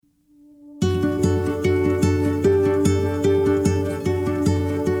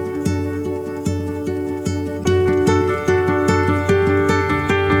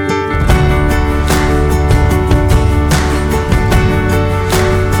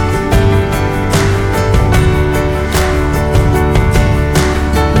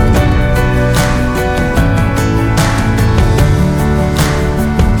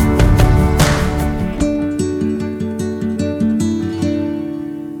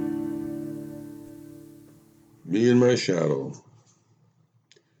Me and my shadow.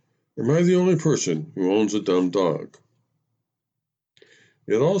 Am I the only person who owns a dumb dog?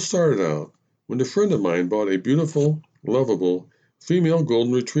 It all started out when a friend of mine bought a beautiful, lovable, female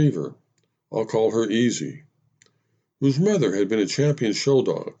golden retriever, I'll call her Easy, whose mother had been a champion show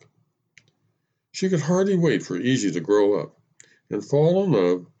dog. She could hardly wait for Easy to grow up and fall in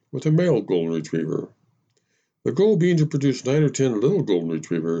love with a male golden retriever, the goal being to produce 9 or 10 little golden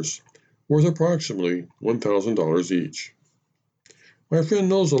retrievers worth approximately $1,000 each. My friend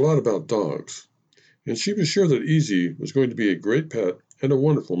knows a lot about dogs, and she was sure that Easy was going to be a great pet and a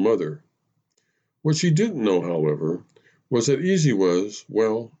wonderful mother. What she didn't know, however, was that Easy was,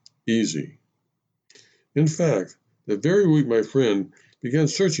 well, easy. In fact, the very week my friend began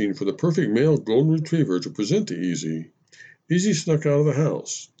searching for the perfect male golden retriever to present to Easy, Easy snuck out of the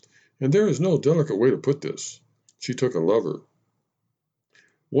house, and there is no delicate way to put this. She took a lover.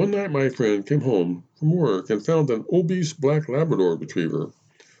 One night my friend came home from work and found an obese black Labrador retriever,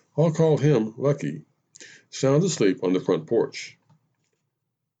 I'll call him Lucky, sound asleep on the front porch.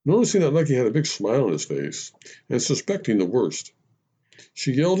 Noticing that Lucky had a big smile on his face, and suspecting the worst,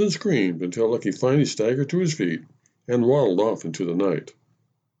 she yelled and screamed until Lucky finally staggered to his feet and waddled off into the night.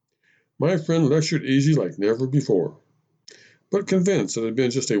 My friend lectured Easy like never before, but convinced that it had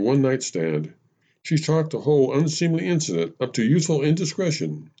been just a one-night stand, she chalked the whole unseemly incident up to youthful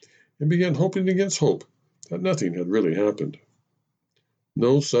indiscretion and began hoping against hope that nothing had really happened.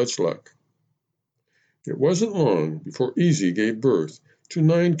 No such luck. It wasn't long before Easy gave birth to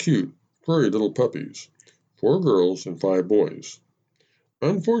 9 cute, furry little puppies, 4 girls and 5 boys.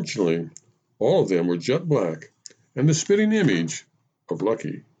 Unfortunately, all of them were jet black and the spitting image of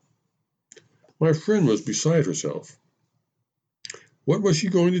Lucky. My friend was beside herself. What was she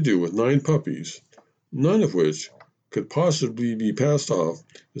going to do with 9 puppies, none of which could possibly be passed off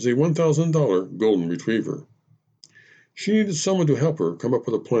as a $1,000 golden retriever? She needed someone to help her come up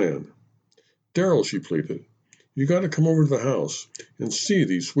with a plan. Daryl, she pleaded, you got to come over to the house and see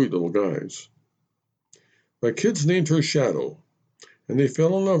these sweet little guys. My kids named her Shadow, and they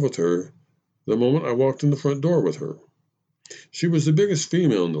fell in love with her the moment I walked in the front door with her. She was the biggest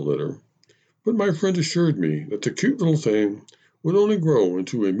female in the litter, but my friend assured me that the cute little thing would only grow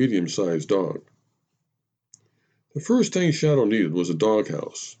into a medium-sized dog. The first thing Shadow needed was a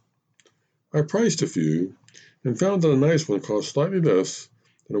doghouse. I priced a few and found that a nice one cost slightly less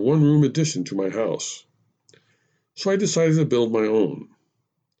than a one-room addition to my house. So I decided to build my own.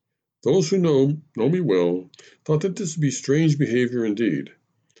 Those who know me well thought that this would be strange behavior indeed,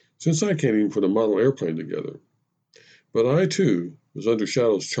 since I can't even put a model airplane together. But I, too, was under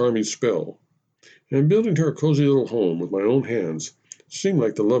Shadow's charming spell, and building her a cozy little home with my own hands seemed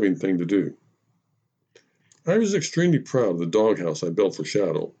like the loving thing to do. I was extremely proud of the doghouse I built for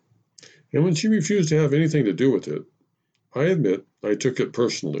Shadow, and when she refused to have anything to do with it, I admit I took it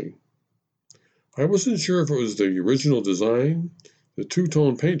personally. I wasn't sure if it was the original design, the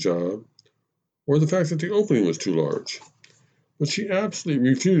two-tone paint job, or the fact that the opening was too large, but she absolutely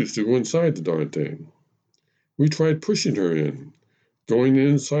refused to go inside the darn thing. We tried pushing her in, going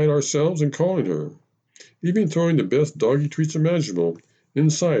inside ourselves and calling her, even throwing the best doggy treats imaginable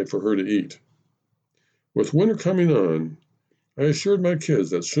inside for her to eat. With winter coming on, I assured my kids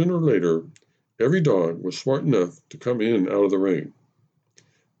that sooner or later, every dog was smart enough to come in and out of the rain.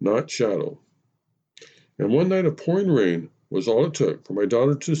 Not Shadow. And one night of pouring rain was all it took for my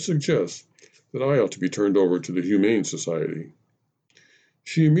daughter to suggest that I ought to be turned over to the Humane Society.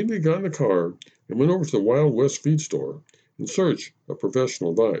 She immediately got in the car and went over to the Wild West feed store in search of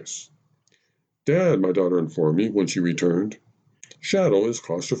professional advice. Dad, my daughter informed me when she returned, Shadow is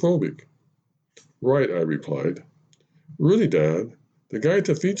claustrophobic. Right, I replied. Really, Dad? The guy at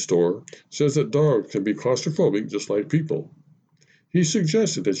the feed store says that dogs can be claustrophobic just like people. He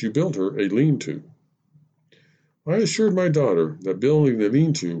suggested that you build her a lean-to. I assured my daughter that building a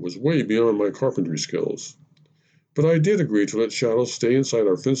lean-to was way beyond my carpentry skills, but I did agree to let Shadow stay inside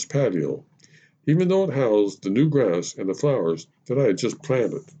our fenced patio, even though it housed the new grass and the flowers that I had just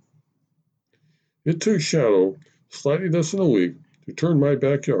planted. It took Shadow slightly less than a week to turn my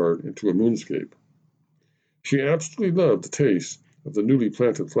backyard into a moonscape. She absolutely loved the taste of the newly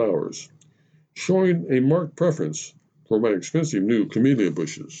planted flowers, showing a marked preference for my expensive new camellia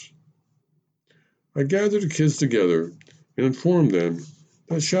bushes. I gathered the kids together and informed them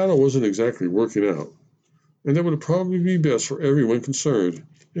that Shadow wasn't exactly working out, and that it would probably be best for everyone concerned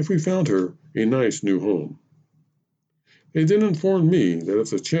if we found her a nice new home. They then informed me that if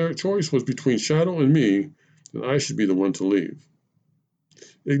the choice was between Shadow and me, then I should be the one to leave.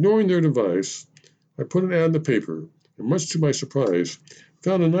 Ignoring their advice, I put an ad in the paper, and much to my surprise,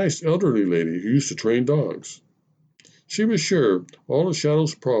 found a nice elderly lady who used to train dogs. She was sure all of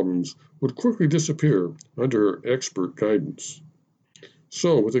Shadow's problems would quickly disappear under her expert guidance.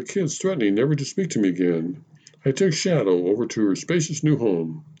 So, with the kids threatening never to speak to me again, I took Shadow over to her spacious new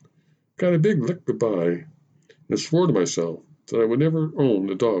home, got a big lick goodbye, and swore to myself that I would never own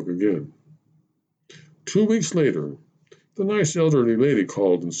a dog again. 2 weeks later, the nice elderly lady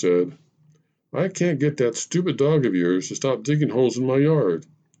called and said, "I can't get that stupid dog of yours to stop digging holes in my yard,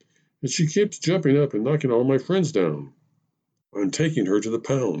 and she keeps jumping up and knocking all my friends down. I'm taking her to the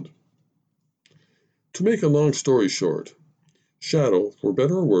pound." To make a long story short, Shadow, for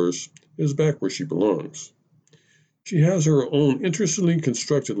better or worse, is back where she belongs. She has her own interestingly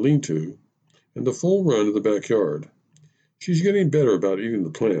constructed lean-to and the full run of the backyard. She's getting better about eating the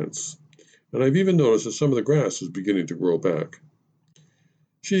plants, and I've even noticed that some of the grass is beginning to grow back.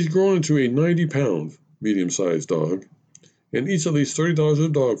 She's grown into a 90-pound, medium-sized dog, and eats at least $30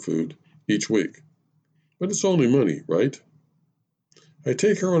 of dog food each week. But it's only money, right? I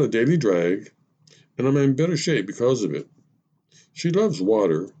take her on a daily drag, and I'm in better shape because of it. She loves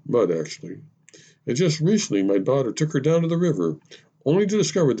water, mud actually, and just recently my daughter took her down to the river, only to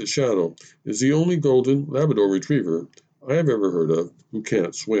discover that Shadow is the only golden Labrador retriever I have ever heard of who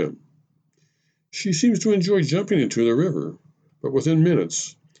can't swim. She seems to enjoy jumping into the river, but within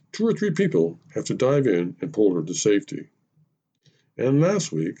minutes, 2 or 3 people have to dive in and pull her to safety. And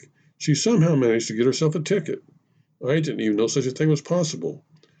last week, she somehow managed to get herself a ticket. I didn't even know such a thing was possible,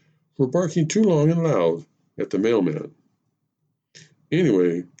 for barking too long and loud at the mailman.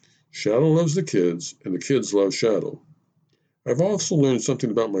 Anyway, Shadow loves the kids, and the kids love Shadow. I've also learned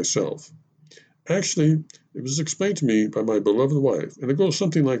something about myself. Actually, it was explained to me by my beloved wife, and it goes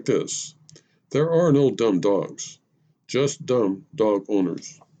something like this. There are no dumb dogs, just dumb dog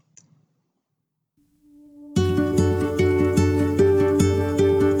owners.